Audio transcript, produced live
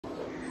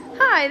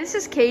Hi, this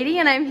is Katie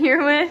and I'm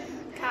here with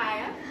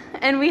Kaya.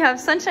 And we have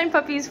Sunshine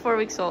puppies, 4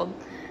 weeks old.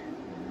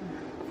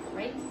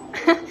 Right.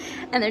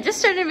 And they're just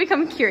starting to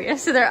become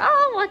curious, so they're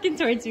all walking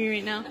towards me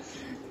right now.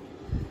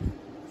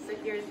 So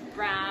here's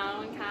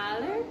brown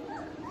collar.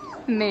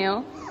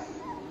 Male.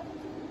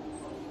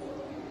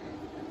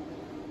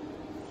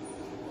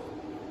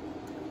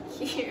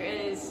 Here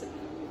is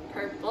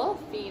purple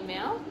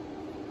female.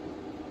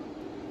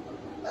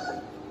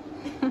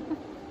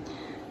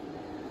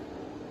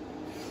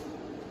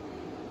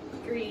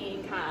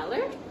 Green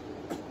collar.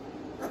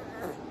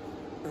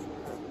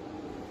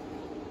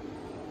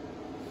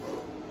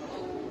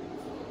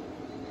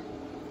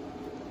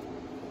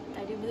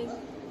 I do blue.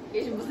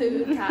 Here's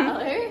blue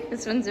collar.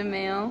 This one's a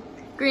male.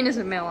 Green is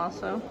a male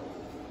also.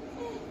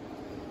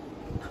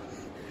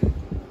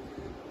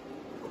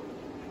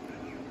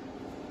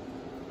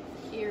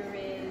 Here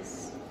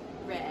is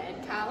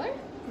red collar.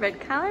 Red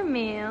collar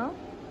male.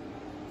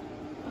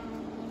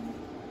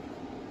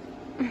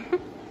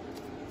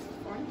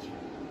 Orange.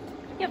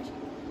 Yep.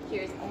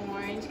 Here's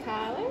orange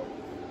collar.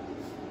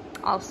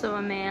 Also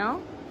a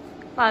male.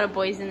 A lot of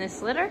boys in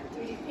this litter. Do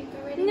we do pink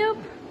already? Nope.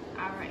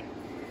 All right.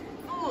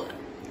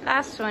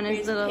 Last one is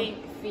Here's little pink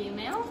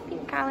female.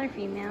 pink collar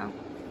female.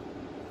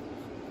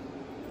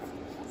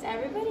 Is that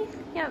everybody?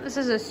 Yeah, this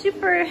is a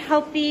super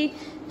healthy,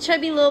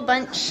 chubby little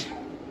bunch.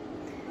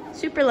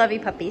 Super lovey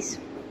puppies.